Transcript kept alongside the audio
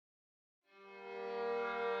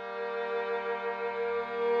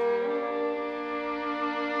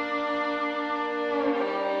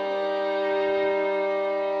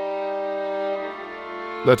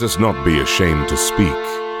Let us not be ashamed to speak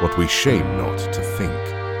what we shame not to think.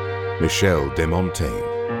 Michel de Montaigne.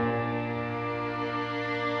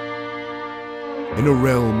 In a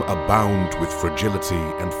realm abound with fragility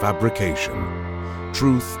and fabrication,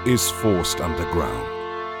 truth is forced underground.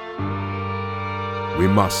 We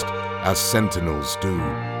must, as sentinels do,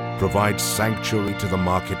 provide sanctuary to the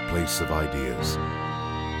marketplace of ideas.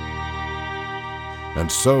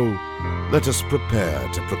 And so, let us prepare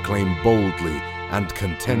to proclaim boldly and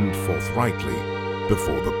contend forthrightly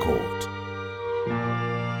before the court.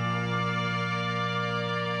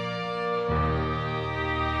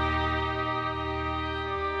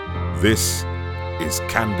 This is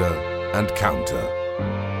Candor and Counter.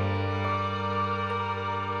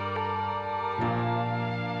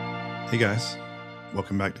 Hey guys,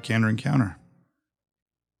 welcome back to Candor and Counter.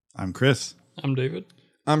 I'm Chris. I'm David.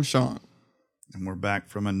 I'm Sean. And we're back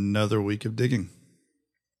from another week of digging.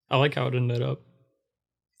 I like how it ended up.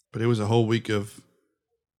 But it was a whole week of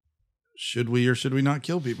should we or should we not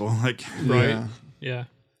kill people? Like, Right. Yeah.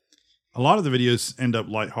 A lot of the videos end up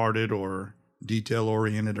lighthearted or detail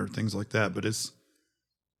oriented or things like that, but it's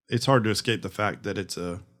hard to escape the fact that it's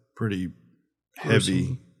a pretty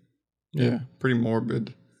heavy. Yeah, pretty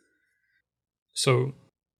morbid. So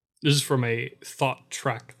this is from a thought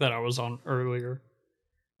track that I was on earlier,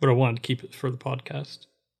 but I wanted to keep it for the podcast.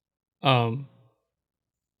 I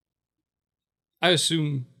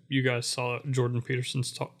assume you guys saw Jordan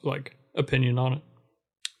Peterson's opinion on it.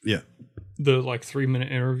 Yeah. The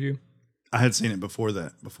 3-minute interview. I had seen it before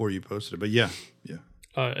you posted it, but yeah.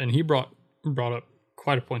 And he brought up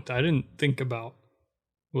quite a point that I didn't think about,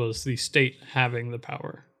 was the state having the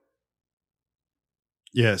power.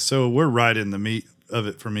 Yeah, so we're right in the meat of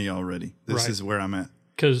it for me already. This Right. is where I'm at.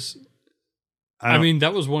 Because, I mean,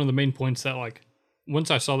 that was one of the main points that,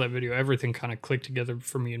 once I saw that video, everything kind of clicked together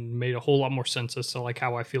for me and made a whole lot more sense as to,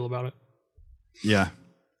 how I feel about it. Yeah.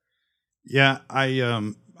 Yeah, I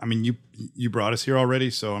mean, you brought us here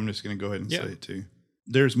already, so I'm just going to go ahead and say it too.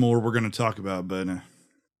 There's more we're going to talk about, but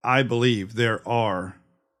I believe there are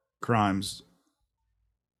crimes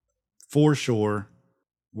for sure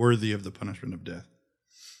worthy of the punishment of death.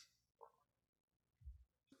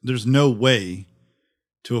 There's no way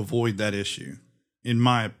to avoid that issue, in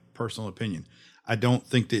my personal opinion. I don't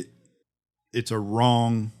think that it's a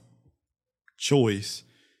wrong choice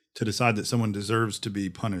to decide that someone deserves to be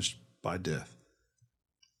punished by death.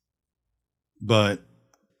 But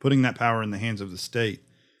putting that power in the hands of the state,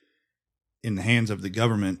 in the hands of the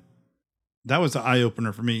government, that was the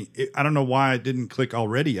eye-opener for me. I don't know why it didn't click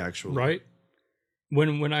already, actually. Right?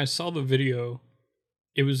 When I saw the video,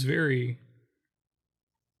 it was very...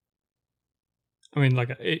 I mean,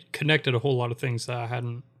 it connected a whole lot of things that I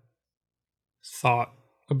hadn't thought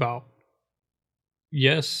about.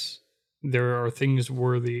 Yes, there are things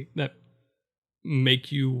worthy that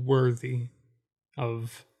make you worthy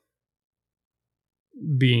of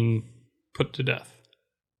being put to death.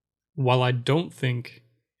 While I don't think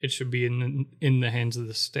it should be in the hands of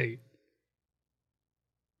the state,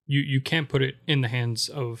 you can't put it in the hands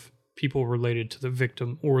of people related to the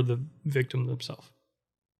victim or the victim themselves,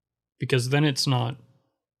 because then it's not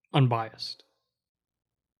unbiased.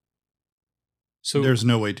 So there's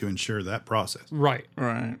no way to ensure that process. Right.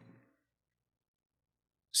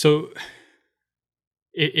 So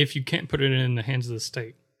if you can't put it in the hands of the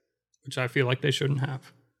state, which I feel like they shouldn't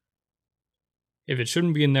have, if it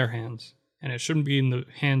shouldn't be in their hands, and it shouldn't be in the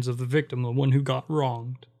hands of the victim, the one who got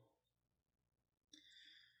wronged.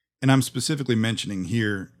 And I'm specifically mentioning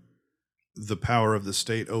here the power of the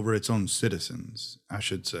state over its own citizens, I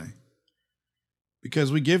should say.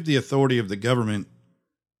 Because we give the authority of the government,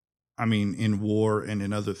 I mean, in war and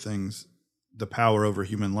in other things, the power over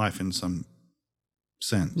human life in some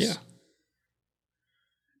sense. Yeah.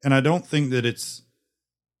 And I don't think that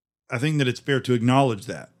I think that it's fair to acknowledge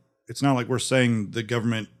that. It's not like we're saying the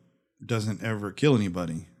government doesn't ever kill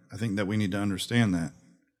anybody. I think that we need to understand that.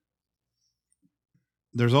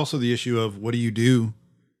 There's also the issue of what do you do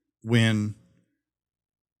when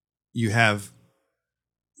you have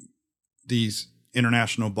these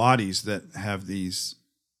international bodies that have these,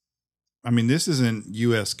 I mean, this isn't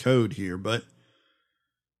U.S. code here, but,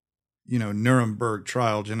 Nuremberg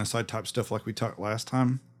trial, genocide type stuff like we talked last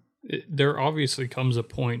time. There obviously comes a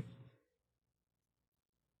point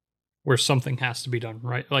where something has to be done,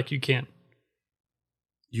 right?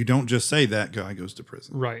 You don't just say that guy goes to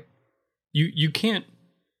prison. Right. You can't,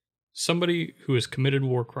 somebody who has committed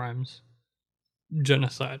war crimes,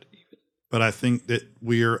 genocide even. But I think that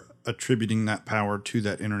we're attributing that power to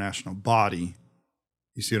that international body.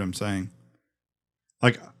 You see what I'm saying?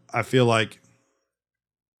 I feel like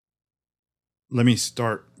let me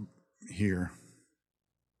start here.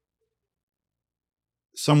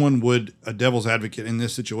 A devil's advocate in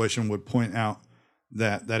this situation would point out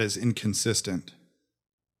that that is inconsistent,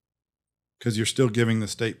 because you're still giving the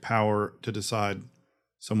state power to decide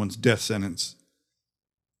someone's death sentence,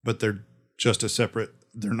 but they're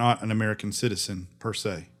not an American citizen per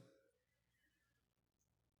se.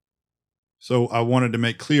 So I wanted to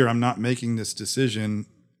make clear I'm not making this decision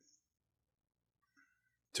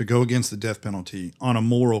to go against the death penalty on a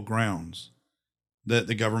moral grounds that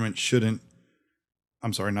the government shouldn't,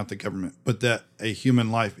 I'm sorry, not the government, but that a human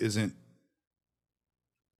life isn't,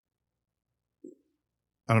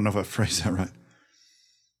 I don't know if I phrased that right,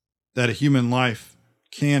 that a human life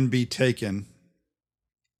can be taken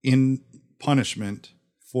in punishment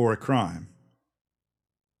for a crime,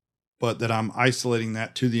 but that I'm isolating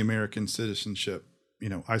that to the American citizenship,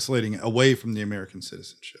 isolating it away from the American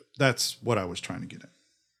citizenship. That's what I was trying to get at.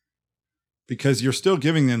 Because you're still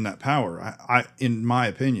giving them that power. I in my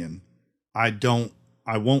opinion, I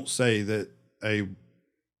won't say that a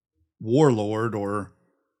warlord or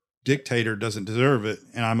dictator doesn't deserve it,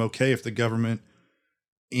 and I'm okay if the government,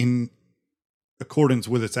 in accordance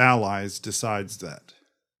with its allies, decides that,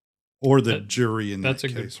 or the jury in that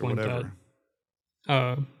case, or whatever.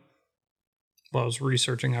 While I was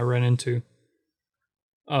researching, I ran into.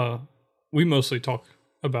 We mostly talk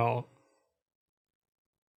about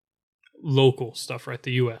local stuff, right?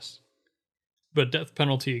 The U.S., but death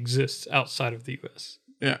penalty exists outside of the U.S.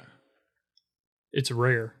 Yeah, it's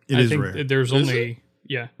rare. I think rare. There's only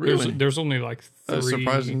Really? There's only like that's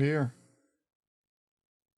surprising to hear.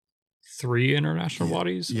 3 international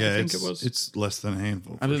bodies. Yeah, I think it was. It's less than a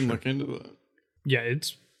handful. I didn't look into that. Yeah,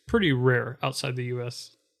 it's pretty rare outside the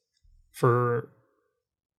U.S. for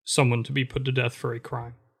someone to be put to death for a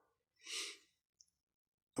crime.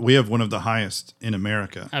 We have one of the highest in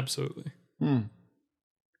America. Absolutely.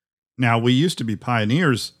 Now, we used to be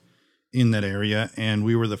pioneers in that area, and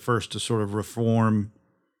we were the first to sort of reform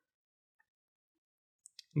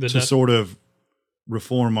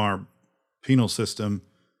our penal system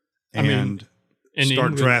and start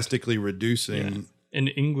England, drastically reducing. Yeah. In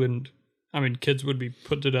England, kids would be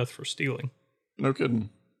put to death for stealing. No kidding.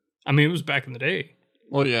 It was back in the day.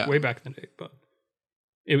 Well, yeah. Way back in the day, but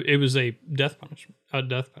it was a death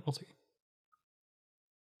penalty.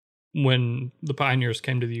 When the pioneers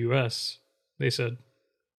came to the U.S., they said,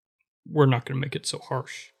 we're not going to make it so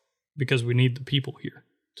harsh because we need the people here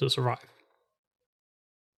to survive.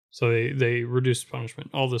 So they reduced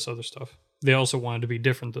punishment, all this other stuff. They also wanted to be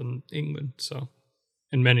different than England, so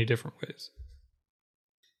in many different ways.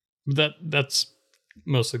 But that's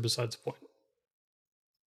mostly besides the point.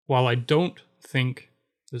 While I don't think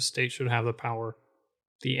the state should have the power,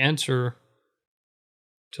 the answer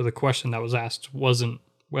to the question that was asked wasn't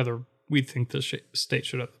whether we think the state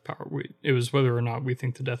should have the power. It was whether or not we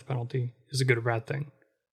think the death penalty is a good or bad thing.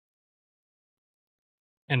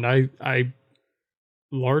 And I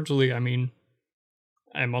largely, I'm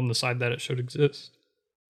on the side that it should exist.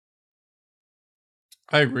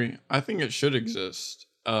 I agree. I think it should exist.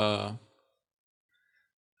 But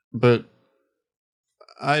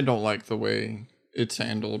I don't like the way it's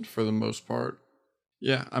handled for the most part.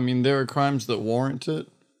 Yeah, there are crimes that warrant it,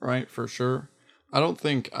 right? For sure. I don't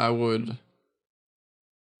think I would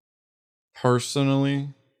personally,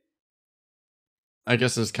 I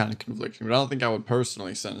guess it's kind of conflicting, but I don't think I would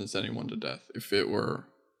personally sentence anyone to death if it were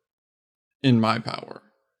in my power.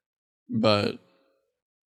 But,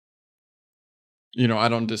 I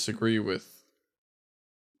don't disagree with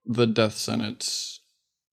the death sentence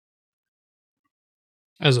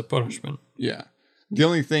as a punishment. Yeah. The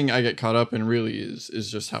only thing I get caught up in really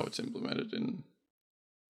is just how it's implemented in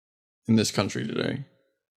this country today.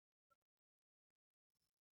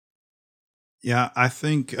 Yeah, I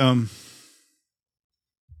think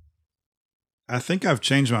I've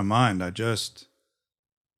changed my mind. I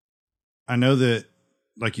know that,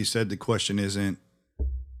 like you said, the question isn't,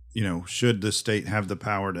 should the state have the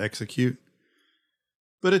power to execute?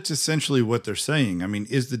 But it's essentially what they're saying.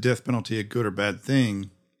 Is the death penalty a good or bad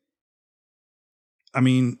thing?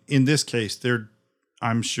 In this case,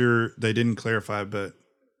 I'm sure they didn't clarify,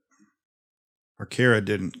 or Kara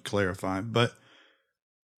didn't clarify, but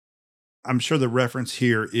I'm sure the reference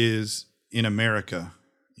here is in America,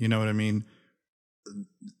 you know what I mean,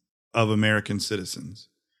 of American citizens.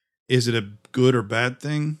 Is it a good or bad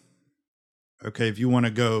thing? Okay, if you want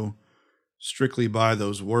to go strictly by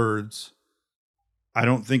those words, I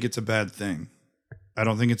don't think it's a bad thing. I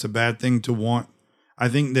don't think it's a bad thing to want. I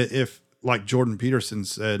think that if, like Jordan Peterson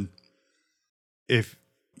said, if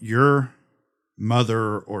your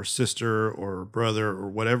mother or sister or brother or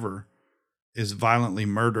whatever is violently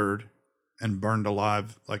murdered and burned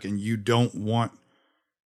alive, like, and you don't want,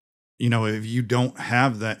 if you don't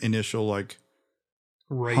have that initial like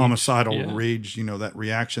Rage. homicidal rage, that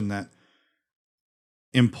reaction, that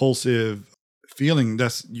impulsive feeling,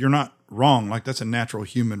 you're not wrong. Like, that's a natural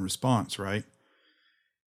human response, right?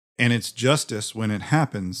 And it's justice when it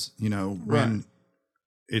happens, when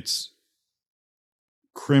it's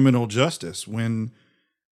criminal justice, when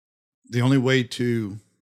the only way to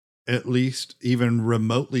at least even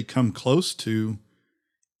remotely come close to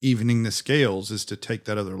evening the scales is to take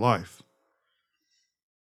that other life.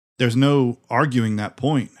 There's no arguing that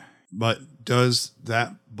point, but does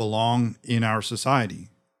that belong in our society?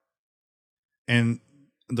 And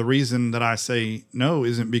the reason that I say no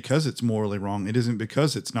isn't because it's morally wrong. It isn't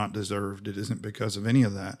because it's not deserved. It isn't because of any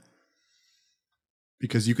of that.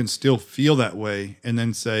 Because you can still feel that way and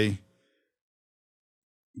then say,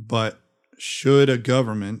 but should a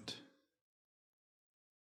government,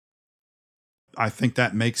 I think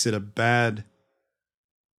that makes it a bad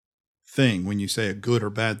thing when you say a good or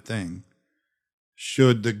bad thing.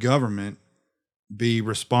 Should the government be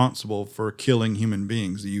responsible for killing human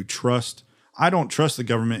beings? Do you trust? I don't trust the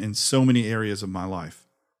government in so many areas of my life.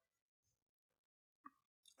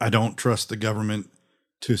 I don't trust the government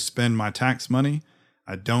to spend my tax money.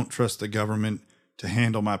 I don't trust the government to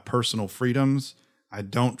handle my personal freedoms. I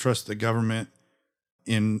don't trust the government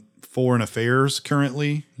in foreign affairs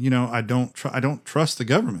currently. I don't trust the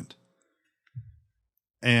government.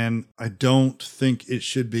 And I don't think it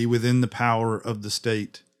should be within the power of the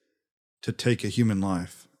state to take a human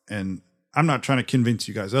life. And I'm not trying to convince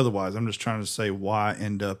you guys otherwise. I'm just trying to say why I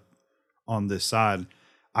end up on this side.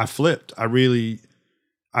 I flipped.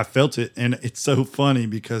 I felt it. And it's so funny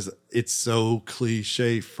because it's so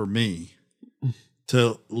cliche for me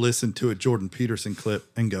to listen to a Jordan Peterson clip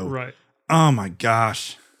and go, right, oh my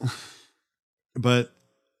gosh. But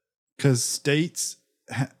because states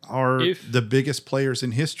are the biggest players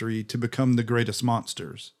in history to become the greatest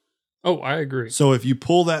monsters. Oh, I agree. So if you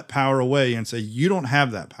pull that power away and say, you don't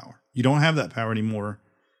have that power, you don't have that power anymore,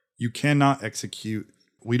 you cannot execute,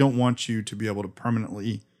 we don't want you to be able to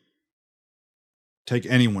permanently take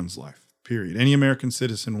anyone's life, period. Any American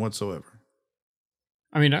citizen whatsoever.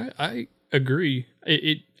 I mean, I agree.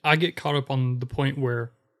 I get caught up on the point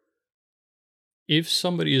where if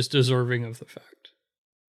somebody is deserving of the fact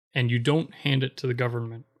and you don't hand it to the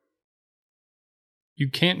government, you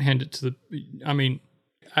can't hand it to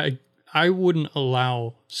I wouldn't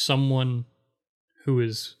allow someone who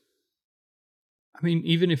is,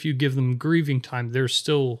 even if you give them grieving time, there's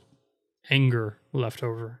still anger left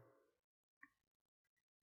over.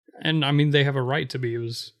 And they have a right to be. It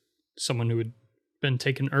was someone who had been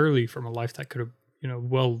taken early from a life that could have,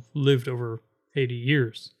 well lived over 80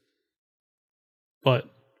 years.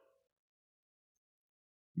 But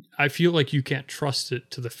I feel like you can't trust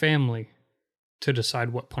it to the family to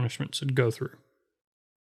decide what punishment should go through.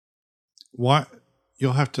 What?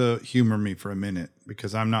 You'll have to humor me for a minute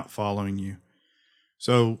because I'm not following you.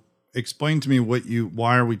 So explain to me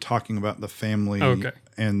why are we talking about the family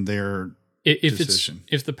and their decision?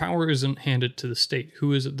 If the power isn't handed to the state,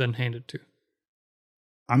 who is it then handed to?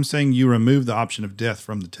 I'm saying you remove the option of death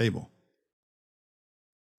from the table.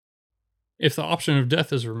 If the option of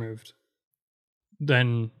death is removed,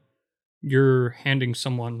 then you're handing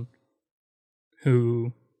someone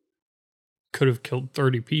who could have killed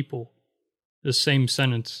 30 people the same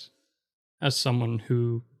sentence as someone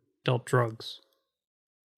who dealt drugs.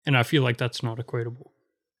 And I feel like that's not equatable.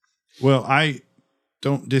 Well, I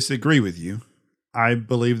don't disagree with you. I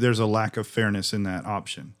believe there's a lack of fairness in that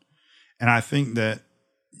option. And I think that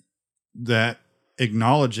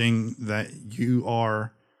acknowledging that you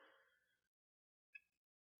are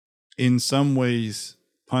in some ways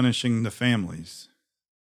punishing the families,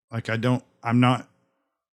 I'm not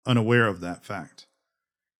unaware of that fact.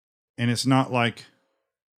 And it's not like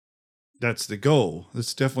that's the goal.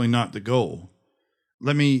 That's definitely not the goal.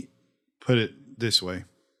 Let me put it this way.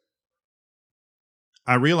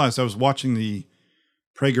 I realized I was watching the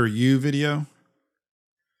PragerU video.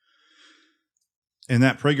 And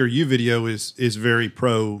that PragerU video is very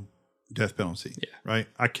pro death penalty, right?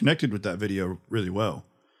 I connected with that video really well.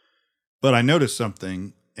 But I noticed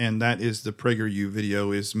something, and that is the PragerU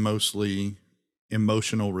video is mostly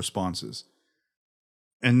emotional responses.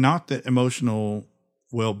 And not that emotional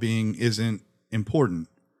well-being isn't important,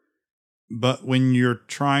 but when you're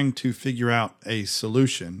trying to figure out a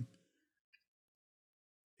solution,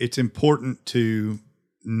 it's important to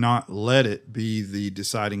not let it be the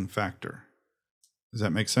deciding factor. Does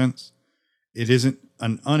that make sense? It isn't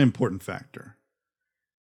an unimportant factor.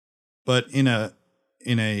 But in a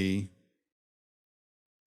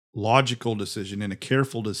logical decision and a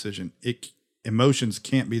careful decision, emotions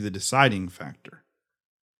can't be the deciding factor.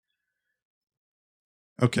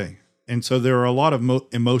 Okay. And so there are a lot of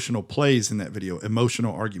emotional plays in that video,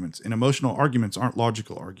 emotional arguments. And emotional arguments aren't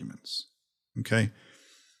logical arguments. Okay.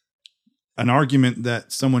 An argument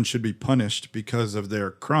that someone should be punished because of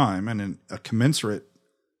their crime and a commensurate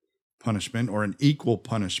punishment or an equal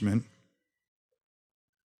punishment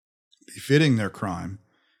befitting their crime,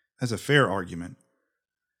 that's a fair argument.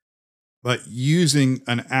 But using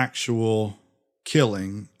an actual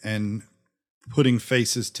killing and putting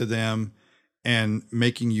faces to them and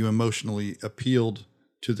making you emotionally appealed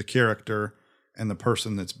to the character and the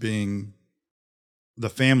person that's being the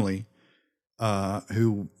family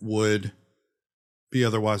who would be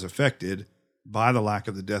otherwise affected by the lack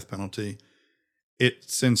of the death penalty, it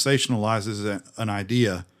sensationalizes an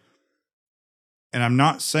idea. And I'm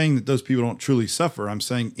not saying that those people don't truly suffer. I'm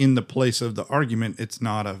saying in the place of the argument, it's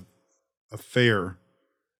not a fair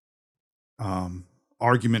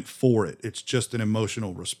argument for it. It's just an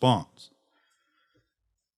emotional response.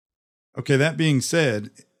 Okay, that being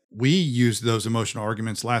said, we used those emotional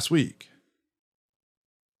arguments last week.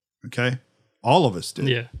 Okay? All of us did.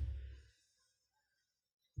 Yeah.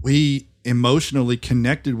 We emotionally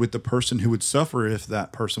connected with the person who would suffer if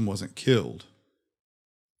that person wasn't killed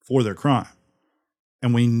for their crime.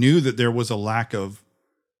 And we knew that there was a lack of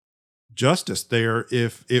justice there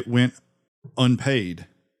if it went unpaid,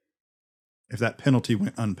 if that penalty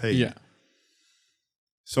went unpaid. Yeah.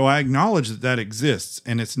 So I acknowledge that that exists,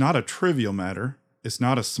 and it's not a trivial matter. It's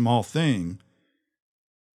not a small thing.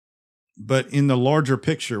 But in the larger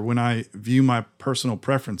picture, when I view my personal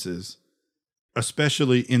preferences,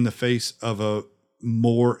 especially in the face of a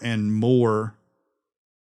more and more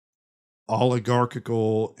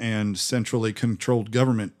oligarchical and centrally controlled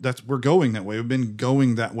government, we're going that way. We've been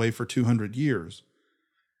going that way for 200 years.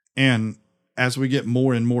 And as we get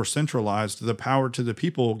more and more centralized, the power to the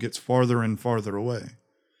people gets farther and farther away.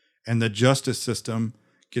 And the justice system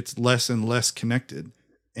gets less and less connected.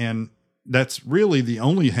 And that's really the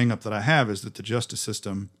only hang up that I have, is that the justice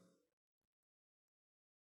system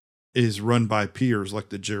is run by peers like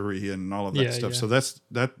the jury and all of that stuff. Yeah. So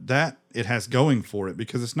that it has going for it,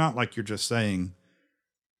 because it's not like you're just saying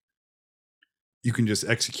you can just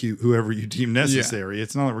execute whoever you deem necessary. Yeah.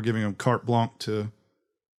 It's not like we're giving them carte blanche to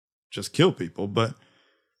just kill people, but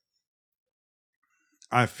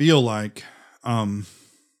I feel like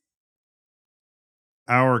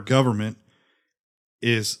our government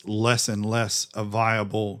is less and less a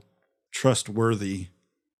viable, trustworthy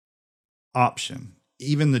option,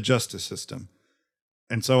 even the justice system.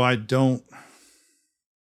 And so I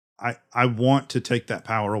want to take that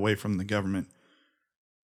power away from the government.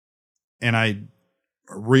 And I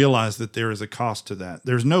realize that there is a cost to that.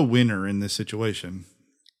 There's no winner in this situation,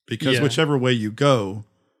 because whichever way you go,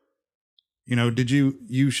 did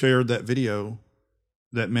you shared that video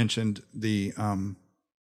that mentioned the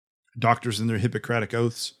doctors and their Hippocratic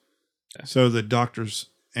oaths? Yeah. So the doctors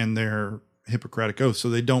and their Hippocratic oaths, so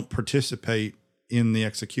they don't participate in the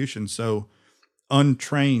execution. So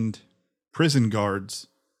untrained prison guards,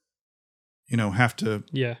 have to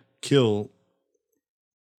kill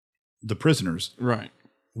the prisoners, right,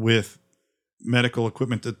 with medical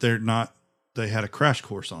equipment that they had a crash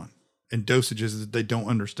course on, and dosages that they don't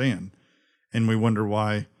understand. And we wonder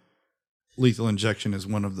why lethal injection is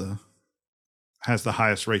has the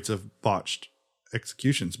highest rates of botched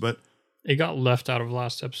executions. But it got left out of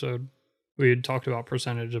last episode. We had talked about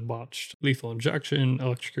percentage of botched lethal injection,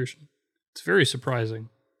 electrocution. It's very surprising.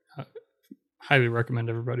 I highly recommend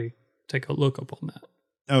everybody take a look up on that.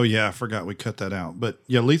 Oh yeah, I forgot we cut that out. But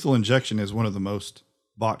yeah, lethal injection is one of the most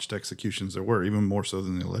botched executions there were, even more so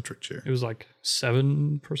than the electric chair. It was like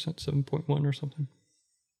 7%, 7.1 or something.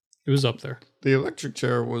 It was up there. The electric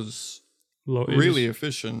chair was really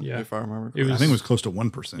efficient, if I remember correctly. I think it was close to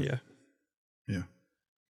 1%. Yeah. Yeah.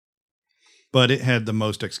 But it had the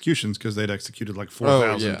most executions because they'd executed like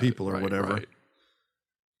 4,000 people or whatever.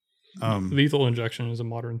 Right. Lethal injection is a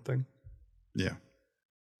modern thing. Yeah.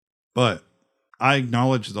 But I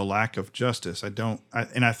acknowledge the lack of justice. And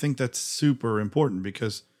I think that's super important,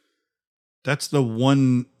 because that's the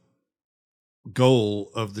one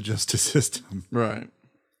goal of the justice system. Right.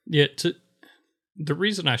 Yeah. The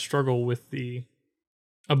reason I struggle with the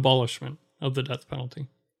abolishment of the death penalty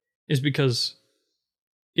is because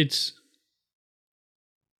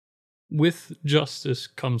with justice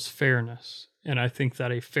comes fairness. And I think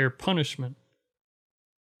that a fair punishment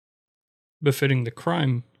befitting the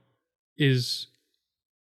crime it's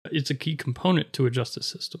a key component to a justice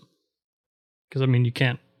system. Because, you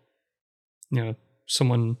can't,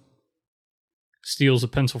 someone steals a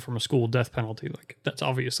pencil from a school, death penalty. Like, that's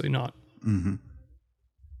obviously not. Mm-hmm.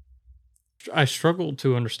 I struggle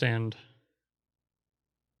to understand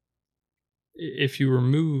if you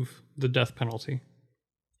remove the death penalty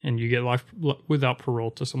and you get life without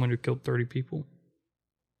parole to someone who killed 30 people,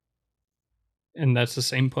 and that's the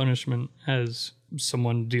same punishment as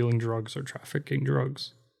someone dealing drugs or trafficking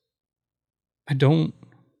drugs. It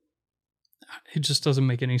just doesn't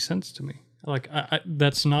make any sense to me. Like,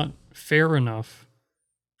 that's not fair enough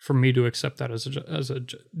for me to accept that as a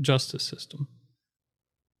justice system.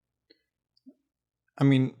 I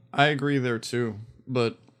mean, I agree there too,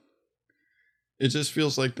 but it just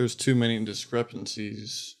feels like there's too many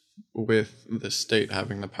discrepancies with the state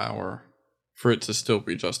having the power for it to still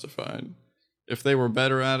be justified. If they were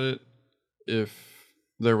better at it, if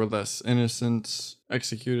there were less innocents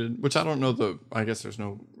executed, which I don't know I guess there's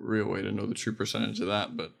no real way to know the true percentage of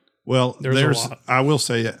that, but well, there's a lot. I will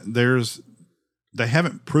say they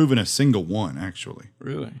haven't proven a single one actually.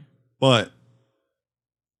 Really? But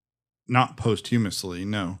not posthumously,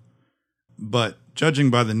 no. But judging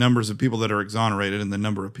by the numbers of people that are exonerated and the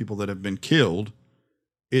number of people that have been killed,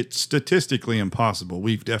 it's statistically impossible.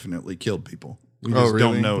 We've definitely killed people. We just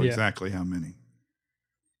don't know exactly how many.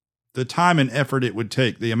 The time and effort it would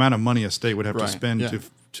take, the amount of money a state would have to spend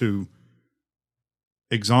to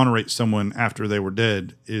exonerate someone after they were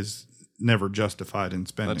dead is never justified in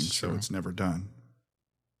spending, so it's never done.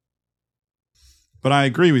 But I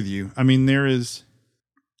agree with you. I mean,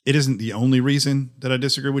 it isn't the only reason that I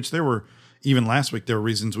disagree, which there were, even last week, there were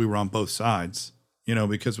reasons we were on both sides,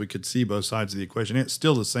 because we could see both sides of the equation. It's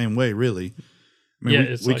still the same way, really. I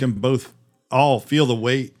mean, we can both all feel the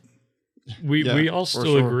weight. We all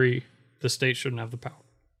still agree the state shouldn't have the power.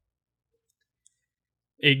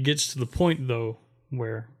 It gets to the point, though,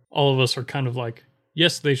 where all of us are kind of like,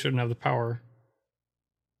 yes, they shouldn't have the power.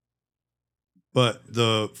 But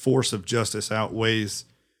the force of justice outweighs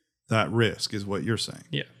that risk, is what you're saying.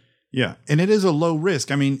 Yeah. Yeah. And it is a low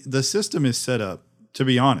risk. I mean, the system is set up, to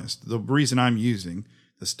be honest, the reason I'm using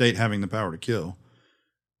the state having the power to kill,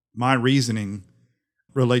 my reasoning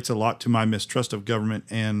relates a lot to my mistrust of government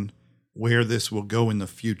and where this will go in the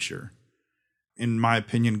future. In my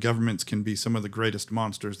opinion, governments can be some of the greatest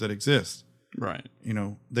monsters that exist. Right.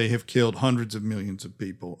 They have killed hundreds of millions of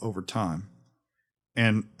people over time.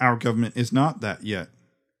 And our government is not that yet.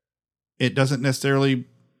 It doesn't necessarily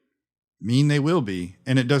mean they will be.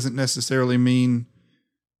 And it doesn't necessarily mean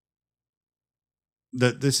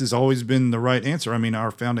that this has always been the right answer. I mean,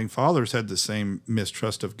 our founding fathers had the same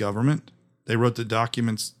mistrust of government. They wrote the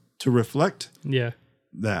documents to reflect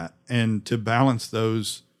that and to balance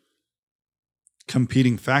those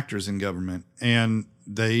competing factors in government. And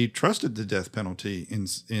they trusted the death penalty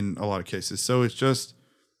in a lot of cases. So it's just,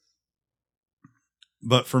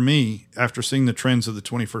 but for me, after seeing the trends of the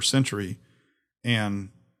 21st century and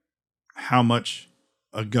how much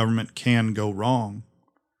a government can go wrong,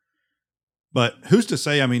 but who's to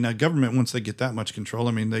say, I mean, a government, once they get that much control,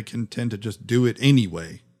 I mean, they can tend to just do it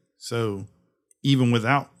anyway. So even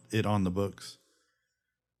without it on the books.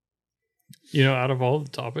 Out of all the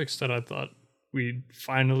topics that I thought we'd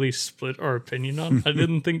finally split our opinion on, I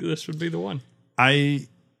didn't think this would be the one. I'm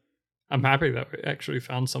happy that we actually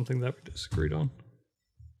found something that we disagreed on.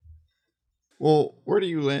 Well, where do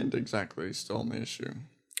you land exactly still on the issue?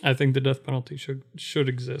 I think the death penalty should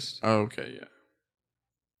exist. Oh, okay, yeah.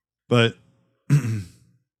 But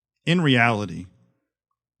in reality,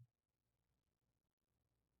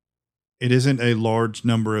 it isn't a large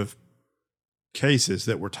number of cases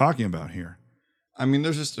that we're talking about here. I mean,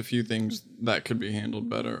 there's just a few things that could be handled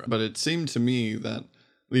better, but it seemed to me that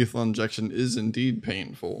lethal injection is indeed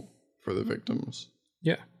painful for the victims.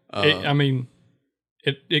 Yeah.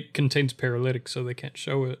 It contains paralytic, so they can't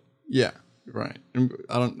show it. Yeah, right. And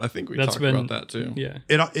I think we talked about that too. Yeah.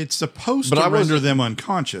 It's supposed to render them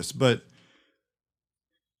unconscious, but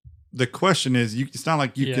the question is, it's not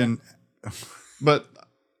like you can. But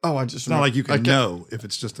it's not like you can know if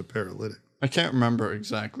it's just a paralytic. I can't remember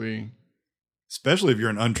exactly. Especially if you're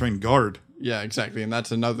an untrained guard. Yeah, exactly. And that's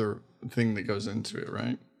another thing that goes into it,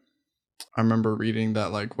 right? I remember reading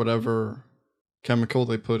that like whatever chemical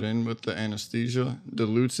they put in with the anesthesia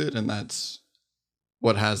dilutes it, and that's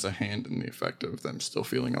what has a hand in the effect of them still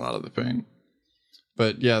feeling a lot of the pain.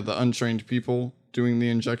 But yeah, the untrained people doing the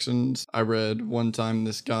injections. I read one time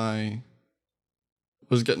this guy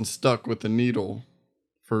was getting stuck with the needle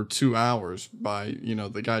for 2 hours by,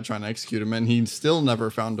 the guy trying to execute him, and he still never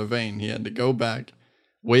found a vein. He had to go back,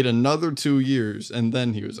 wait another 2 years, and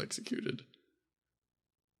then he was executed.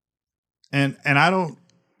 And I don't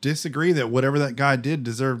disagree that whatever that guy did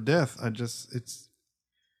deserved death.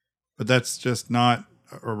 But But that's just not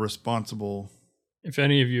a responsible. If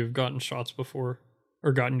any of you have gotten shots before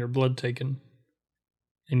or gotten your blood taken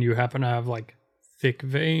and you happen to have like thick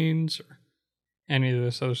veins or any of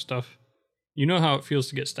this other stuff, you know how it feels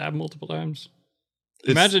to get stabbed multiple times?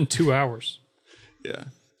 Imagine 2 hours. Yeah.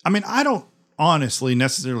 I mean, I don't honestly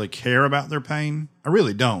necessarily care about their pain. I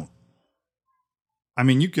really don't. I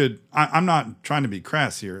mean, I'm not trying to be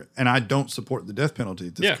crass here, and I don't support the death penalty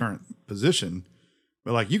at this current position,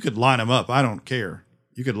 but like you could line them up. I don't care.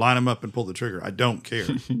 You could line them up and pull the trigger. I don't care.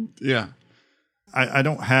 Yeah. I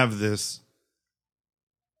don't have this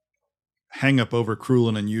hang up over cruel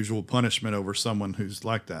and unusual punishment over someone who's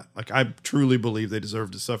like that. Like, I truly believe they deserve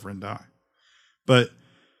to suffer and die. But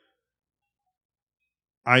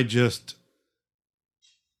I've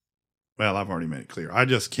already made it clear. I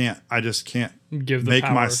just can't Give the make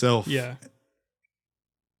power. myself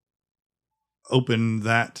open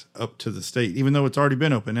that up to the state, even though it's already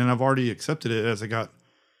been open and I've already accepted it as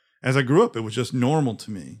I grew up. It was just normal to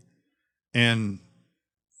me.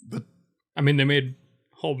 But I mean, they made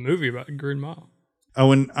a whole movie about Green Mile.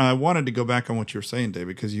 Oh, and I wanted to go back on what you were saying,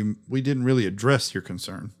 David, because we didn't really address your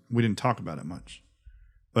concern. We didn't talk about it much.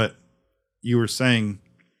 But you were saying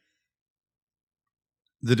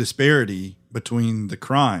the disparity between the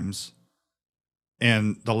crimes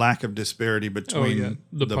and the lack of disparity between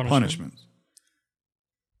the punishments.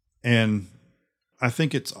 And I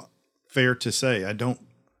think it's fair to say,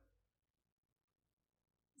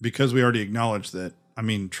 because we already acknowledged that, I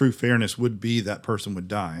mean, true fairness would be that person would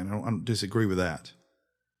die. And I don't disagree with that.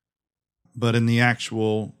 But in the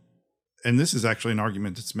actual, and this is actually an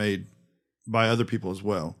argument that's made by other people as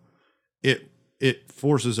well, it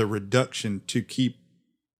forces a reduction to keep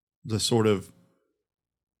the sort of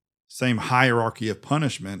same hierarchy of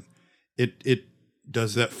punishment. It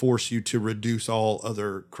does that force you to reduce all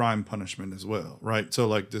other crime punishment as well, right? So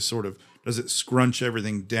like this sort of, does it scrunch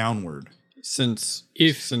everything downward? Since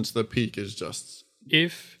the peak is just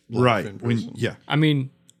right. I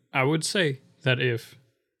mean, I would say that if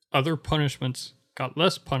other punishments got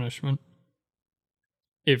less punishment,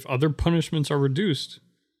 if other punishments are reduced,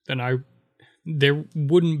 then there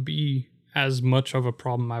wouldn't be as much of a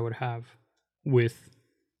problem I would have with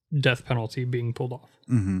death penalty being pulled off.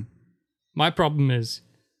 Mm-hmm. My problem is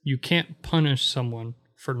you can't punish someone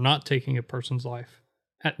for not taking a person's life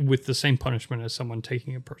with the same punishment as someone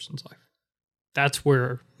taking a person's life. That's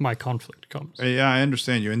where my conflict comes. Yeah, I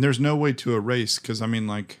understand you. And there's no way to erase, because I mean,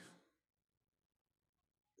 like,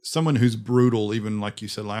 someone who's brutal, even like you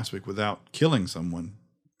said last week, without killing someone,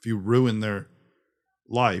 if you ruin their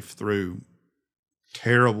life through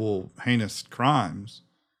terrible, heinous crimes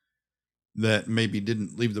that maybe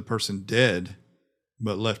didn't leave the person dead,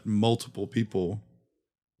 but left multiple people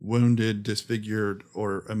wounded, disfigured,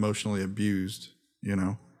 or emotionally abused,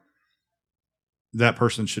 that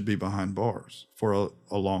person should be behind bars for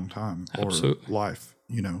a long time or Absolutely. Life,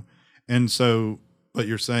 And so, but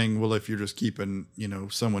you're saying, well, if you're just keeping,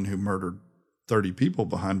 someone who murdered 30 people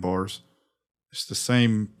behind bars, it's the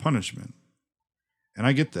same punishment. And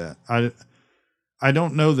I get that. I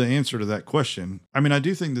don't know the answer to that question. I mean, I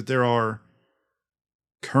do think that there are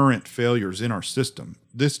current failures in our system.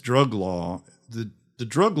 This drug law, the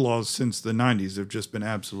drug laws since the 90s have just been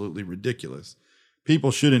absolutely ridiculous.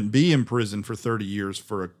 People shouldn't be in prison for 30 years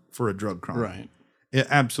for a drug crime. Right. It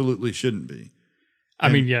absolutely shouldn't be.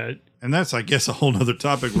 And that's, I guess, a whole other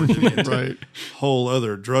topic we're getting into. Right. Whole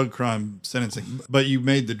other drug crime sentencing. But you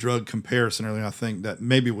made the drug comparison earlier. I think that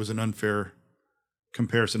maybe was an unfair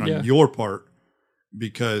comparison on your part,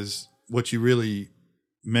 because what you really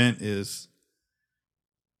meant is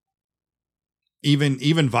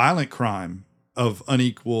even violent crime of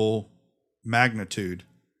unequal magnitude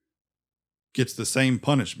gets the same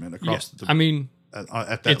punishment across the. I mean,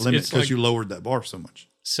 at that limit, because you lowered that bar so much.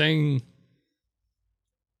 Saying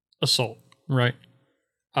assault, right?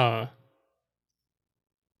 I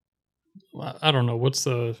don't know, what's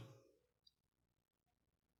the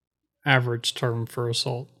average term for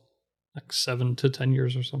assault? Like 7 to 10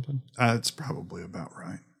 years or something. It's probably about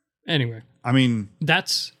right. Anyway, I mean,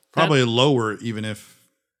 that's probably lower, even if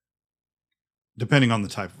depending on the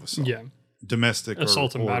type of assault. Yeah. Domestic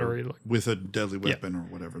assault and battery, with a deadly weapon or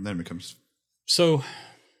whatever, then it becomes. So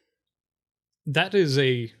that is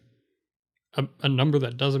a number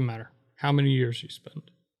that doesn't matter how many years you spend,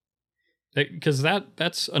 because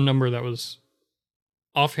that's a number that was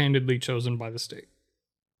offhandedly chosen by the state.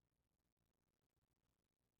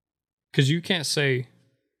 Because you can't say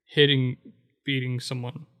beating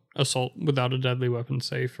someone, assault without a deadly weapon,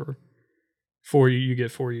 say for 4 years, you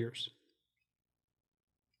get 4 years.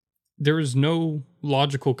 There is no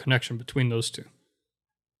logical connection between those two.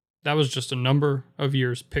 That was just a number of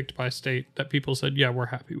years picked by state that people said, yeah, we're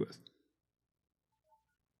happy with.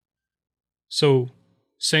 So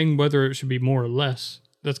saying whether it should be more or less,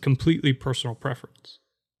 that's completely personal preference.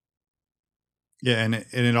 Yeah, and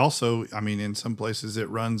it also, I mean, in some places it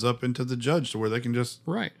runs up into the judge to where they can just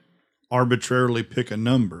Right. arbitrarily pick a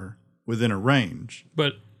number within a range.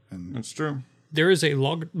 But And That's true. there is a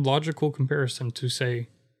logical comparison to say,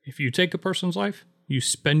 if you take a person's life, you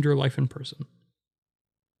spend your life in prison.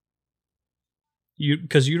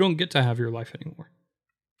 Because you don't get to have your life anymore.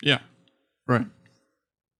 Yeah. Right.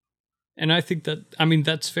 And I think that,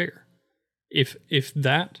 that's fair. If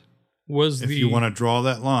that was if you want to draw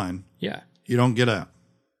that line, yeah, you don't get out.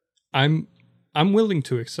 I'm willing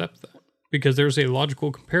to accept that because there's a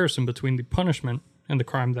logical comparison between the punishment and the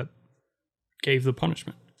crime that gave the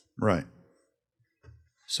punishment. Right.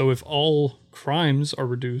 So if all crimes are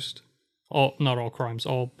reduced, all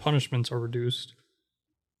punishments are reduced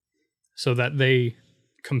so that they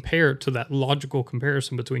compare to that logical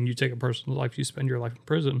comparison between you take a person's life, you spend your life in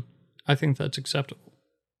prison, I think that's acceptable.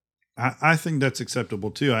 I think that's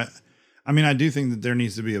acceptable too. I mean, I do think that there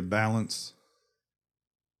needs to be a balance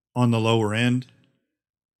on the lower end.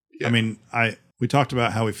 Yeah. I mean, we talked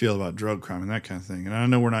about how we feel about drug crime and that kind of thing. And I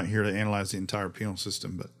know we're not here to analyze the entire penal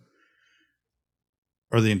system,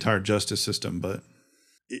 or the entire justice system, but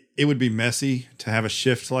it would be messy to have a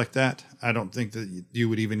shift like that. I don't think that you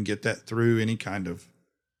would even get that through any kind of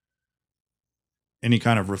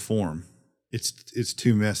reform. It's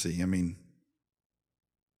too messy. I mean,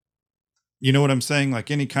 you know what I'm saying? Like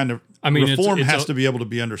any kind of reform has to be able to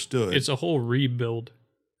be understood. It's a whole rebuild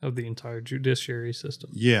of the entire judiciary system.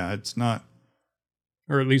 Yeah, it's not.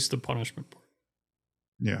 Or at least the punishment part.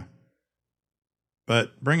 Yeah.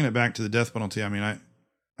 But bringing it back to the death penalty, I mean,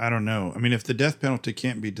 I don't know. I mean, if the death penalty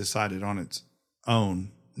can't be decided on its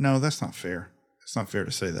own, no, that's not fair. It's not fair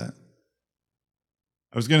to say that.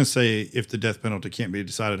 I was going to say if the death penalty can't be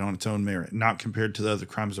decided on its own merit, not compared to the other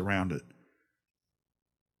crimes around it.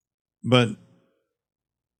 But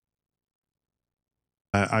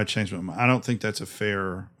I changed my mind. I don't think that's a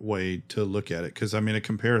fair way to look at it because, I mean, a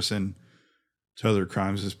comparison to other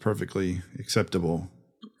crimes is perfectly acceptable.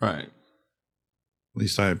 Right. At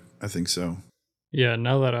least I think so. Yeah,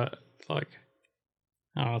 now that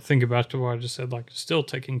I think about to what I just said, like still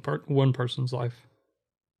taking one person's life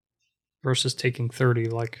versus taking 30,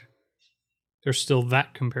 like there's still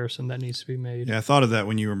that comparison that needs to be made. Yeah, I thought of that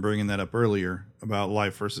when you were bringing that up earlier about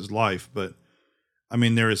life versus life, but I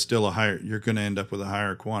mean, there is still you're going to end up with a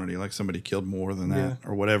higher quantity, like somebody killed more than that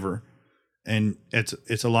or whatever. And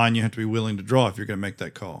it's a line you have to be willing to draw if you're going to make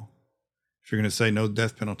that call. If you're going to say no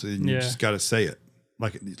death penalty, then you just got to say it.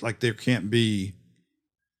 Like there can't be,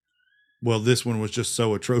 well, this one was just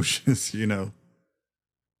so atrocious, you know.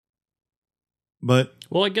 But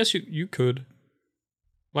well, I guess you could.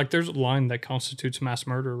 Like there's a line that constitutes mass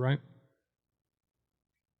murder, right?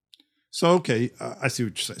 So, okay, I see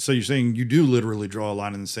what you're saying. So you're saying you do literally draw a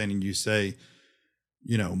line in the sand and you say,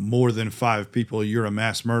 you know, more than 5 people, you're a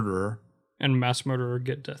mass murderer. And mass murderer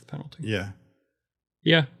get death penalty. Yeah.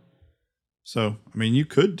 Yeah. So, I mean, you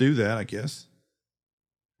could do that, I guess.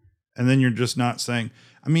 And then you're just not saying,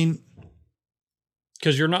 I mean.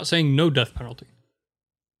 Because you're not saying no death penalty.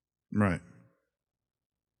 Right.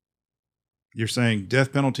 You're saying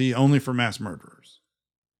death penalty only for mass murderers.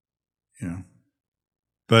 You know.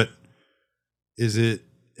 But is it,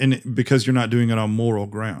 because you're not doing it on moral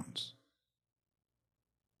grounds.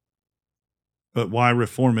 But why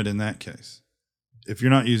reform it in that case? If you're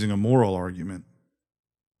not using a moral argument,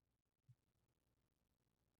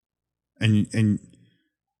 and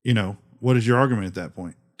you know, what is your argument at that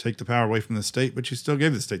point? Take the power away from the state, but you still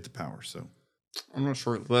gave the state the power, so. I'm not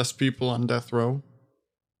sure. Less people on death row.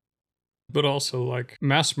 But also, like,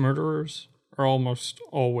 mass murderers are almost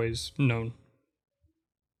always known.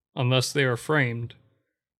 Unless they are framed.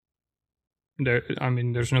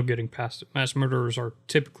 There's no getting past it. Mass murderers are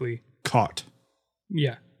typically caught.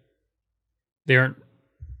 Yeah. They aren't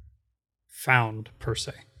found, per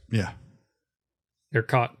se. Yeah. They're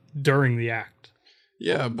caught during the act.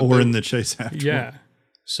 Yeah. Or in the chase after. Yeah.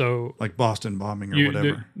 So. Like Boston bombing or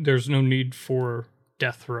whatever. There's no need for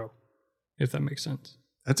death row, if that makes sense.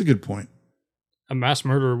 That's a good point. A mass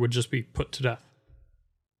murderer would just be put to death.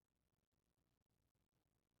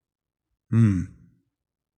 I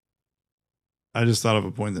just thought of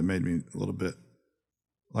a point that made me a little bit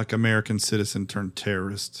like American citizen turned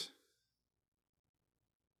terrorist.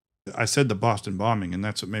 I said the Boston bombing, and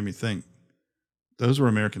that's what made me think. Those were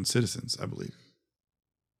American citizens, I believe.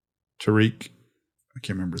 Tariq, I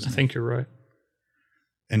can't remember his name. I think you're right.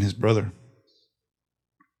 And his brother.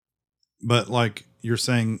 But like you're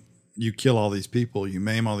saying, you kill all these people, you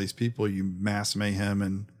maim all these people, you mass mayhem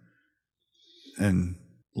and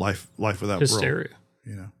life without hysteria,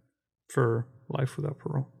 parole, for life without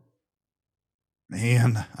parole.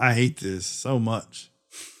 Man, I hate this so much.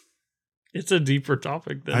 It's a deeper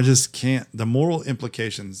topic than I just can't. The moral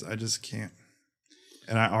implications, I just can't.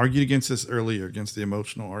 And I argued against this earlier, against the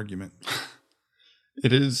emotional argument.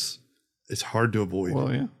 It is. It's hard to avoid.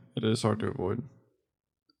 Well, yeah, it is hard to avoid.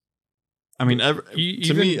 I mean,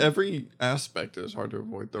 to me, every aspect is hard to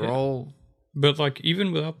avoid. They're all. But like,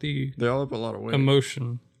 even without they all have a lot of weight.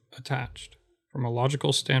 emotion attached from a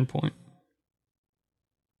logical standpoint,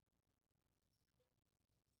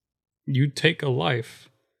 you take a life,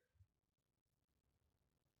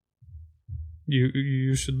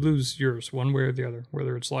 you should lose yours one way or the other,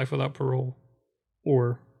 whether it's life without parole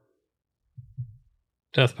or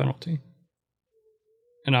death penalty.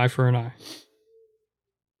 An eye for an eye.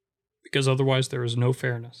 Because otherwise there is no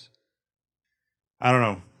fairness. I don't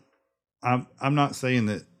know. I'm not saying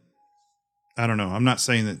that. I don't know. I'm not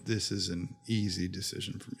saying that this is an easy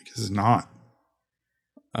decision for me, because it's not.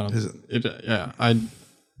 I don't. Yeah.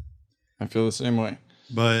 I feel the same way.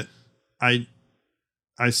 But I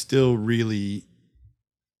still really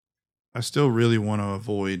want to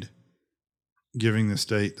avoid giving the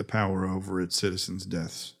state the power over its citizens'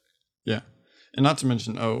 deaths. Yeah. And not to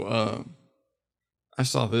mention, I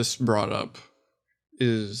saw this brought up,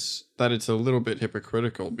 is that it's a little bit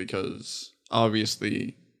hypocritical, because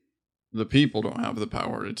obviously the people don't have the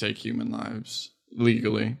power to take human lives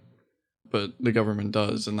legally, but the government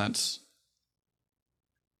does, and that's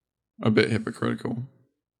a bit hypocritical.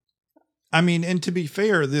 I mean, and to be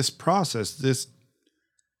fair, this process,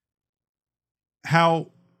 how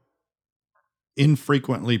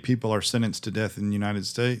infrequently people are sentenced to death in the United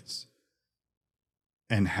States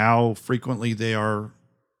and how frequently they are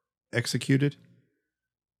executed,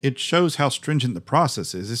 it shows how stringent the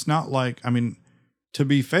process is. It's not like, I mean, to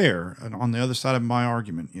be fair, and on the other side of my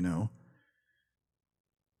argument,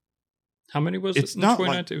 How many was it's it? Not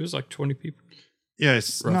like, it was like 20 people. Yeah,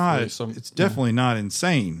 it's roughly not. It's definitely not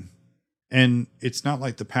insane, and it's not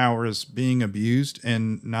like the power is being abused.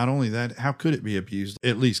 And not only that, how could it be abused?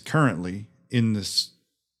 At least currently in the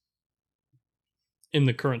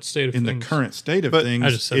current state of things. The current state of things, I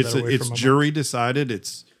just said it's jury decided.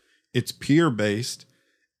 It's peer based.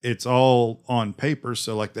 It's all on paper,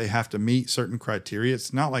 so like they have to meet certain criteria.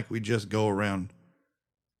 It's not like we just go around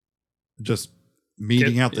just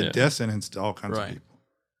meeting out the death sentence to all kinds of people.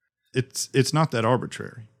 It's not that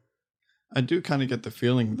arbitrary. I do kind of get the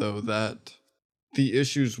feeling, though, that the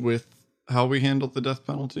issues with how we handle the death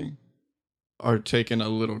penalty are taken a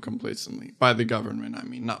little complacently by the government. I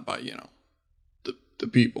mean, not by, the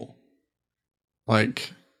people.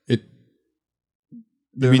 Like, it...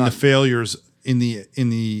 I mean, the failures in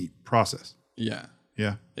the process. Yeah.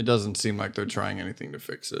 Yeah. It doesn't seem like they're trying anything to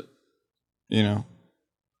fix it.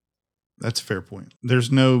 That's a fair point. There's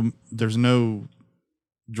no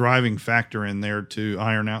driving factor in there to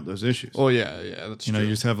iron out those issues. Oh yeah, that's true. You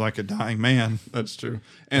just have like a dying man. That's true.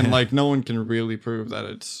 And like no one can really prove that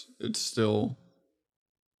it's still,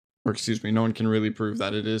 or excuse me, no one can really prove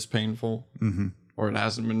that it is painful, or it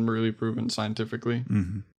hasn't been really proven scientifically.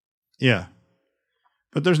 Yeah.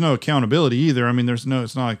 But there's no accountability either. I mean, it's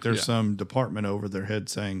not like there's some department over their head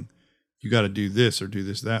saying you got to do this or do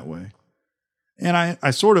this that way. And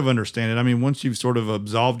I sort of understand it. I mean, once you've sort of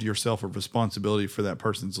absolved yourself of responsibility for that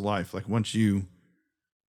person's life, like once you,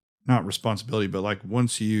 not responsibility, but like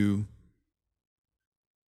once you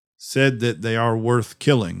said that they are worth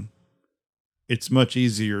killing, it's much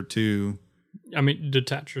easier to,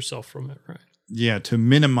 detach yourself from it, right? Yeah, to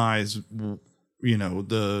minimize,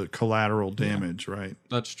 the collateral damage, right?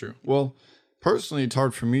 That's true. Well, personally, it's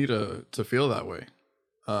hard for me to feel that way.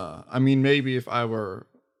 Maybe if I were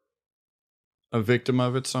a victim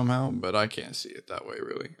of it somehow, but I can't see it that way,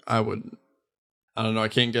 really. I don't know, I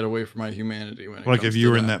can't get away from my humanity when it comes to if you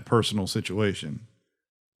were in that personal situation,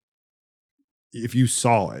 if you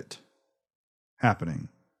saw it happening.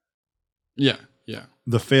 Yeah.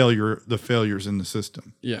 The failures in the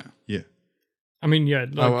system. Yeah. Yeah. I mean, yeah.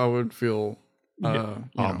 I would feel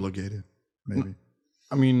obligated, maybe.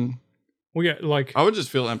 Well, yeah, like I would just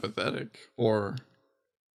feel empathetic or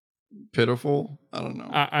pitiful. I don't know.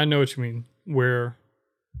 I know what you mean. Where,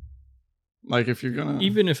 like, if you're gonna,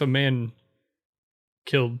 even if a man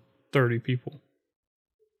killed 30 people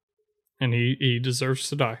and he deserves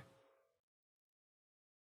to die,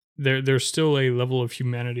 there's still a level of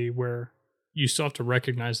humanity where you still have to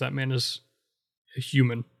recognize that man is a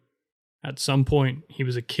human. At some point, he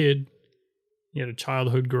was a kid. He had a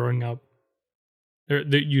childhood growing up.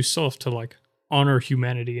 You still have to like honor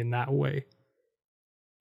humanity in that way.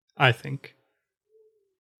 I think.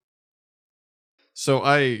 So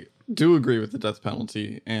I do agree with the death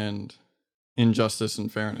penalty and injustice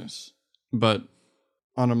and fairness, but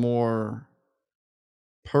on a more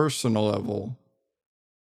personal level,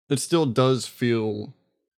 it still does feel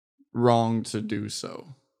wrong to do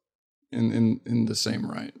so in the same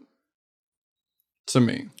right. To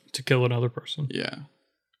me. To kill another person. Yeah.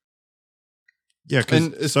 Yeah,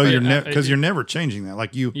 because you're never changing that.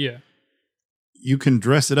 Like you can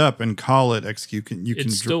dress it up and call it execution.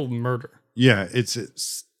 It's still murder. Yeah,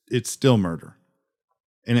 it's still murder,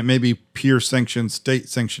 and it may be pure sanctioned, state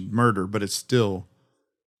sanctioned murder, but it's still.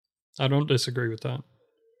 I don't disagree with that.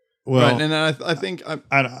 Well, right, and I think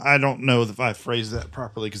I don't know if I phrased that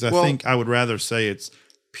properly, because I think I would rather say it's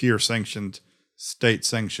pure sanctioned, state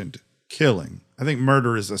sanctioned killing. I think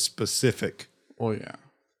murder is a specific. Oh yeah.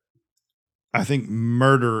 I think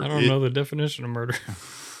murder. I don't know the definition of murder.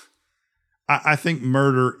 I think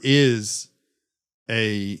murder is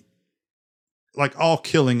like all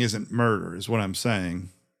killing isn't murder, is what I'm saying.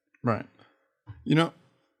 Right. You know,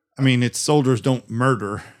 I mean, it's soldiers don't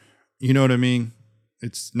murder. You know what I mean?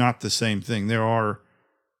 It's not the same thing. There are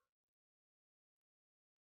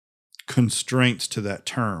constraints to that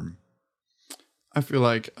term. I feel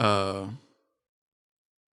like I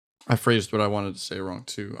phrased what I wanted to say wrong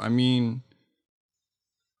too. I mean,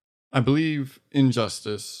 I believe in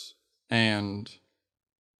justice, and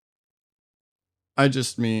I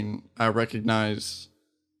just mean I recognize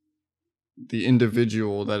the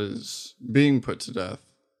individual that is being put to death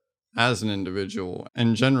as an individual.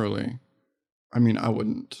 And generally, I mean, I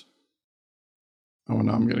wouldn't. Oh,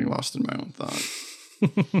 no, I'm getting lost in my own thought.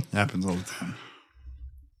 Happens all the time.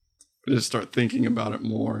 I just start thinking about it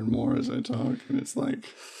more and more as I talk. And it's like...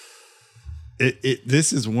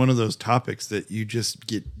 This is one of those topics that you just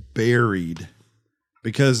get buried,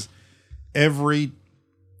 because I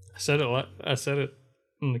said it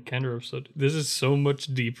in the Kendra episode. This is so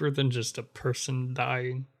much deeper than just a person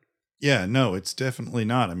dying. Yeah, no, it's definitely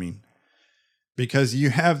not. I mean, because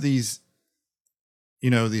you have these,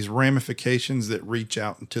 these ramifications that reach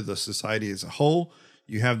out into the society as a whole.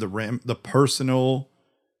 You have the personal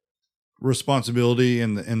responsibility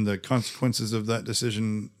and the consequences of that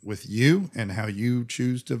decision with you and how you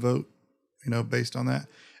choose to vote, based on that.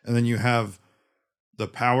 And then you have the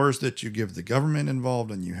powers that you give the government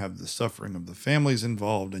involved, and you have the suffering of the families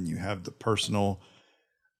involved, and you have the personal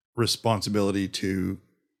responsibility to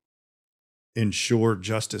ensure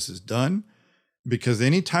justice is done. Because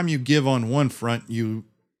anytime you give on one front, you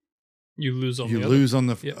lose on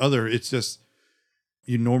the other. It's just,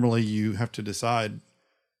 you have to decide,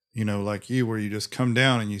 like where you just come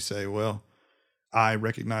down and you say, well, I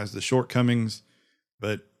recognize the shortcomings,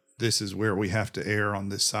 but this is where we have to err on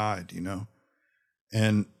this side,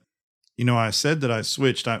 And, I said that I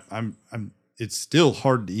switched. It's still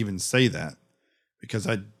hard to even say that, because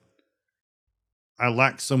I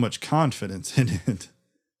lack so much confidence in it,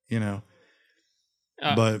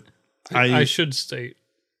 but I should state,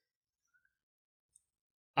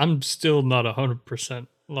 I'm still not 100%.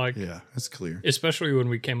 Like, yeah, that's clear. Especially when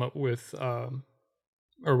we came up with, or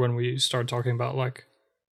when we started talking about like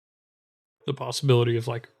the possibility of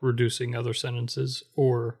like reducing other sentences,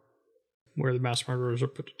 or where the mass murderers are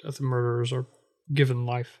put to death and murderers are given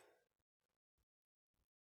life.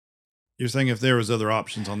 You're saying if there was other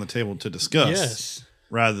options on the table to discuss, yes,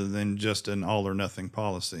 rather than just an all or nothing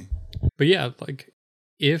policy. But yeah, like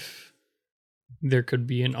if there could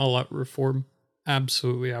be an all-out reform,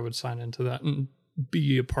 absolutely, I would sign into that and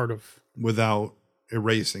be a part of, without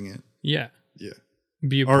erasing it. Yeah. Yeah.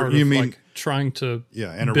 Be a part of like trying to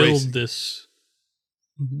build this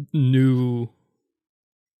new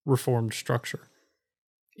reformed structure,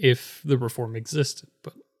 if the reform existed.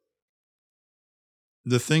 But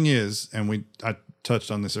the thing is, and I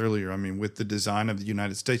touched on this earlier, I mean, with the design of the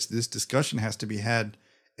United States, this discussion has to be had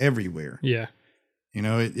everywhere. Yeah.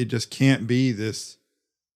 It just can't be this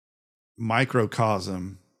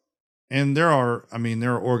microcosm. And there are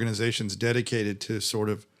organizations dedicated to sort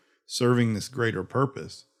of serving this greater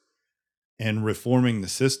purpose and reforming the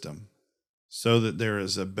system so that there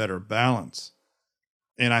is a better balance.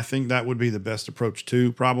 And I think that would be the best approach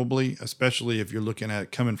too, probably, especially if you're looking at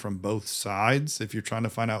it coming from both sides. If you're trying to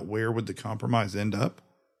find out where would the compromise end up,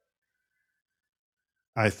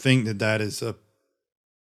 I think that is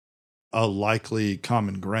a likely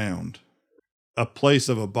common ground, a place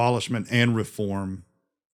of abolishment and reform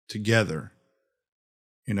together,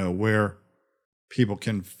 where people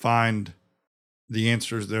can find the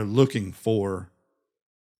answers they're looking for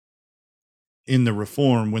in the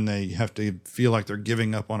reform when they have to feel like they're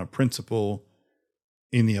giving up on a principle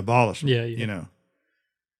in the abolishment. Yeah. You know.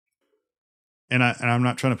 And I'm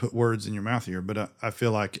not trying to put words in your mouth here, but I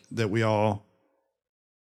feel like that we all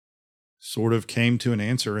sort of came to an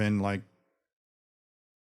answer, and like,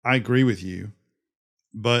 I agree with you,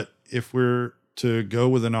 but if we're to go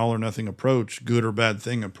with an all or nothing approach, good or bad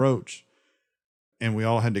thing approach, and we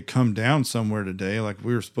all had to come down somewhere today, like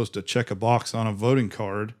we were supposed to check a box on a voting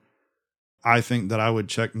card, I think that I would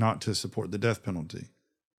check not to support the death penalty.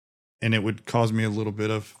 And it would cause me a little bit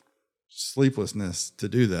of sleeplessness to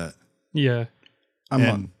do that. Yeah.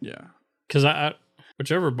 Yeah. Because I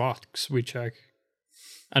whichever box we check,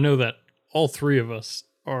 I know that all three of us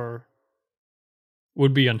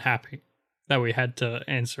would be unhappy that we had to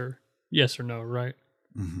answer yes or no, right?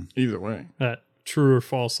 Mm-hmm. Either way. That true or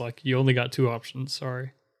false, like you only got two options,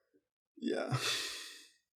 sorry. Yeah.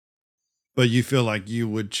 But you feel like you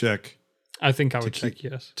would check I think I would check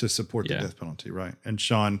yes. to support the death penalty, right? And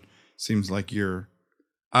Sean, seems like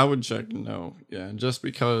I would check no, yeah, just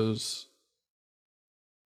because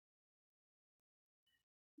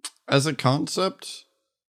as a concept,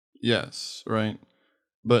 yes, right?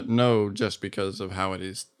 But no, just because of how it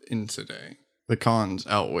is in today. The cons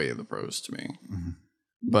outweigh the pros to me. Mm-hmm.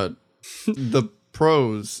 But the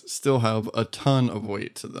pros still have a ton of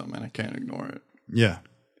weight to them, and I can't ignore it. Yeah.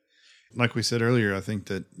 Like we said earlier, I think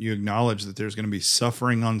that you acknowledge that there's going to be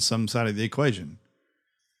suffering on some side of the equation.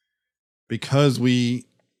 Because we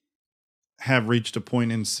have reached a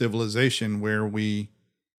point in civilization where we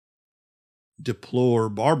deplore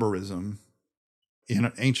barbarism in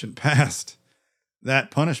an ancient past,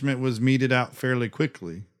 that punishment was meted out fairly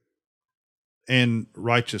quickly and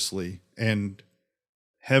righteously and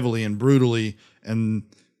heavily and brutally. And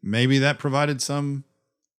maybe that provided some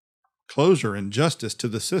closure and justice to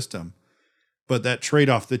the system. But that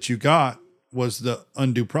trade-off that you got was the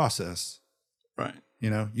undue process. Right. You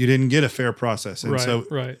know, you didn't get a fair process. And so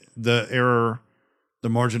the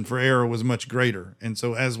margin for error was much greater. And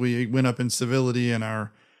so as we went up in civility and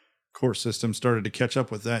our court system started to catch up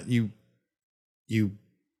with that,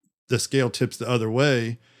 the scale tips the other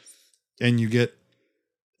way and you get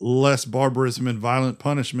less barbarism and violent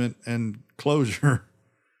punishment and closure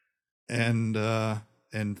and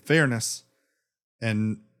fairness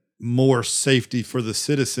and more safety for the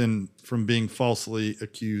citizen from being falsely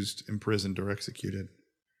accused, imprisoned, or executed.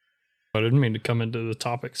 I didn't mean to come into the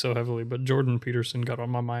topic so heavily, but Jordan Peterson got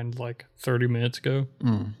on my mind like 30 minutes ago.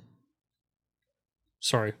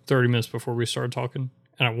 Sorry, 30 minutes before we started talking.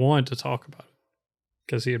 And I wanted to talk about it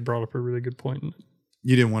because he had brought up a really good point.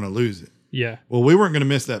 You didn't want to lose it. Yeah. Well, we weren't going to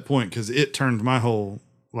miss that point because it turned my whole,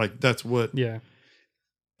 like, that's what. Yeah.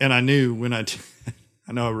 And I knew when I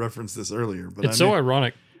know I referenced this earlier, but it's so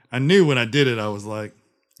ironic. I knew when I did it, I was like.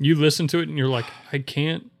 You listen to it and you're like, I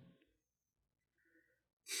can't.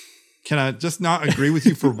 Can I just not agree with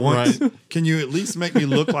you for once? Right. Can you at least make me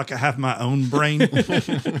look like I have my own brain?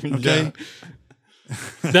 Okay.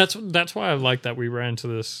 That's why I like that we ran into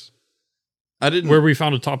this. Where we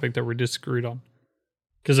found a topic that we disagreed on.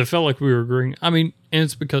 Because it felt like we were agreeing. I mean, and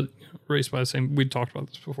it's because raised by the same, we talked about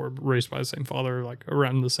this before, but raised by the same father, like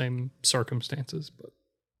around the same circumstances. But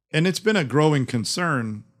and it's been a growing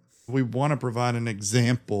concern. We want to provide an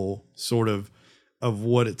example sort of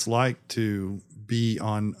what it's like to be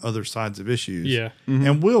on other sides of issues. Yeah. Mm-hmm.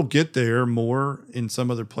 And we'll get there more in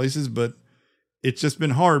some other places, but it's just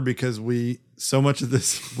been hard because so much of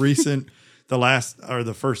this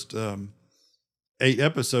the first 8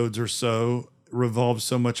 episodes or so revolves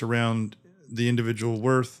so much around the individual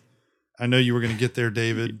worth. I know you were going to get there,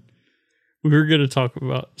 David. We were going to talk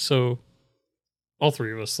about, so all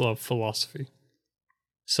three of us love philosophy.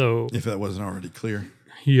 So if that wasn't already clear.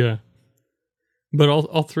 Yeah. But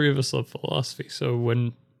all three of us love philosophy. So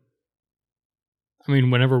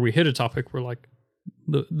whenever we hit a topic, we're like,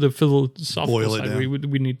 the philosophical side,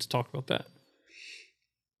 we need to talk about that.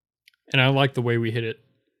 And I like the way we hit it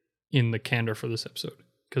in the candor for this episode.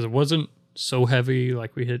 Because it wasn't so heavy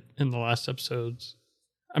like we hit in the last episodes.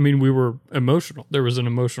 I mean, we were emotional. There was an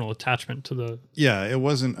emotional attachment to the... Yeah, it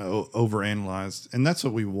wasn't overanalyzed. And that's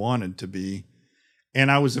what we wanted to be. And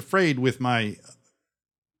I was afraid with my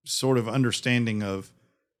sort of understanding of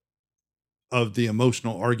the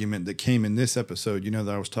emotional argument that came in this episode,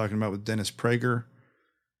 that I was talking about with Dennis Prager.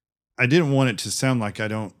 I didn't want it to sound like I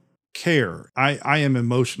don't care. I am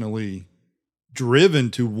emotionally driven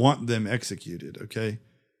to want them executed, okay?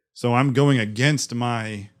 So I'm going against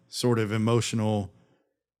my sort of emotional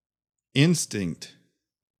instinct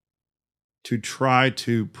to try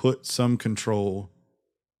to put some control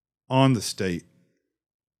on the state.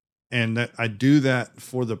 And that I do that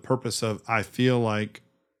for the purpose of, I feel like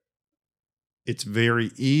it's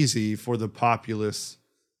very easy for the populace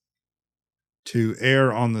to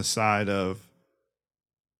err on the side of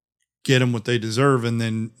get them what they deserve and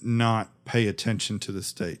then not pay attention to the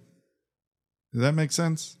state. Does that make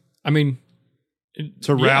sense? I mean,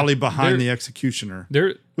 to rally behind the executioner,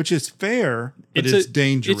 which is fair, but it's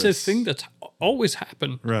dangerous. It's a thing that's always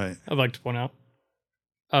happened. Right. I'd like to point out.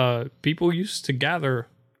 People used to gather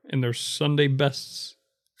in their Sunday bests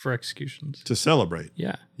for executions. To celebrate.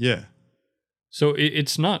 Yeah. Yeah. So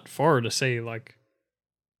it's not far to say, like,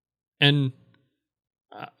 and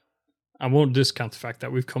I won't discount the fact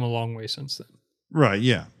that we've come a long way since then. Right,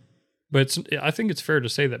 yeah. But I think it's fair to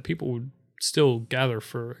say that people would still gather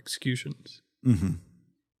for executions. Mm-hmm.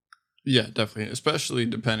 Yeah, definitely. Especially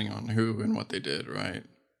depending on who and what they did, right?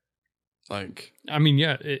 Like, I mean,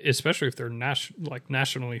 yeah, especially if they're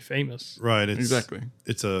nationally famous. Right. Exactly.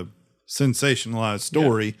 It's a sensationalized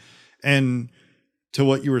story. Yeah. And to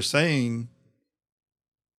what you were saying,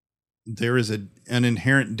 there is an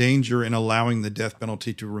inherent danger in allowing the death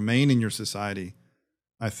penalty to remain in your society,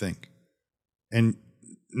 I think. And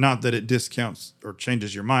not that it discounts or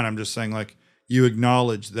changes your mind. I'm just saying, like, you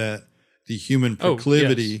acknowledge that the human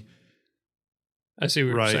proclivity. Yes. I see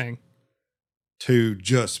what you're saying. To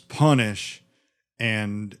just punish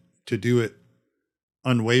and to do it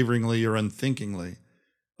unwaveringly or unthinkingly.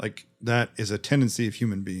 Like, that is a tendency of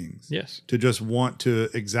human beings. Yes. To just want to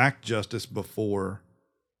exact justice before,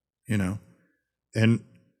 and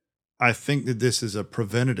I think that this is a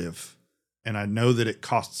preventative, and I know that it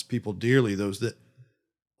costs people dearly, those that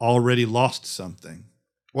already lost something.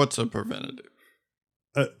 What's a preventative?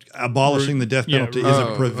 Abolishing the death penalty is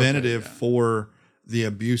a preventative for the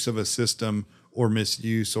abuse of a system or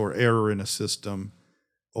misuse or error in a system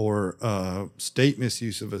or state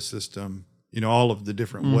misuse of a system, all of the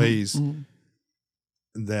different ways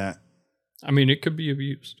that. I mean, it could be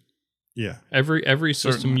abused. Yeah. Every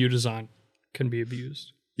system you design can be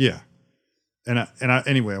abused. Yeah. And I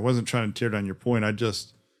anyway, I wasn't trying to tear down your point. I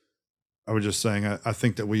was just saying, I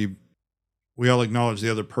think that we all acknowledge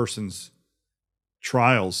the other person's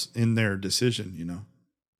trials in their decision,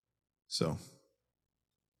 So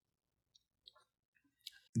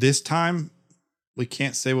this time we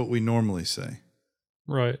can't say what we normally say.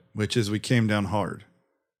 Right. Which is we came down hard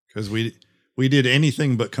because we did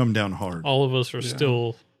anything but come down hard. All of us are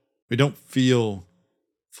still. We don't feel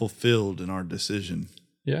fulfilled in our decision.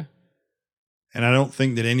 Yeah. And I don't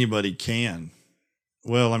think that anybody can.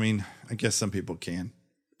 Well, I mean, I guess some people can.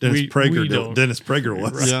 Dennis Prager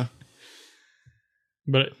was. Right. Yeah.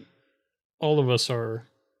 But all of us are,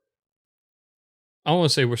 I want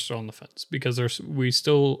to say we're still on the fence because we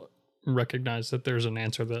still recognize that there's an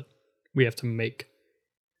answer that we have to make.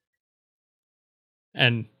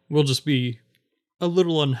 And we'll just be a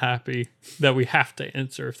little unhappy that we have to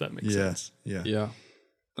answer, if that makes sense. Yeah. Yeah.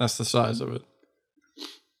 That's the size of it.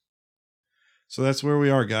 So that's where we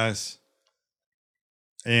are, guys.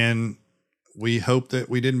 And we hope that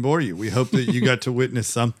we didn't bore you. We hope that you got to witness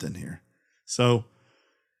something here. So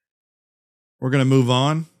we're going to move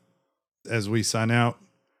on as we sign out.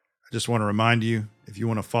 I just want to remind you, if you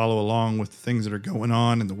want to follow along with the things that are going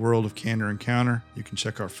on in the world of Candor Encounter, you can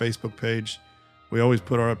check our Facebook page. We always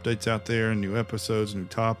put our updates out there and new episodes, new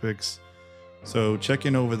topics. So check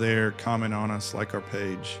in over there, comment on us, like our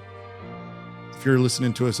page. If you're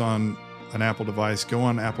listening to us on an Apple device, go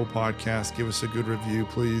on Apple Podcasts, give us a good review,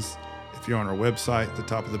 please. If you're on our website, at the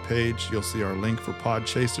top of the page, you'll see our link for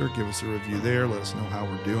Podchaser. Give us a review there. Let us know how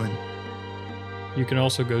we're doing. You can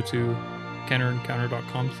also go to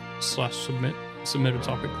candorencounter.com/submit. Submit a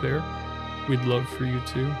topic there. We'd love for you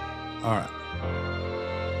to. All right.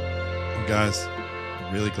 Well, guys,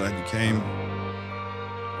 I'm really glad you came.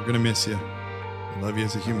 We're going to miss you. We love you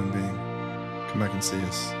as a human being. Come back and see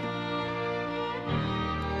us.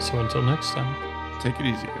 So until next time. Take it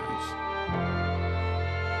easy, guys.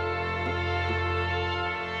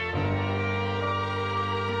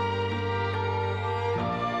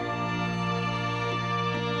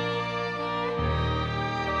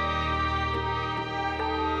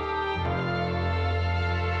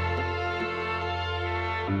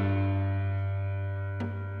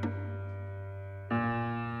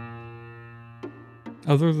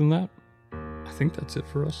 Other than that, I think that's it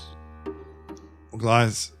for us.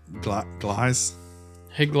 Gladys.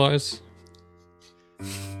 Hey, Gladys.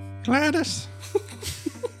 Gladys.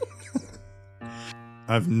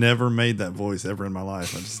 I've never made that voice ever in my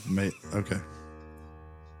life. I just made, okay.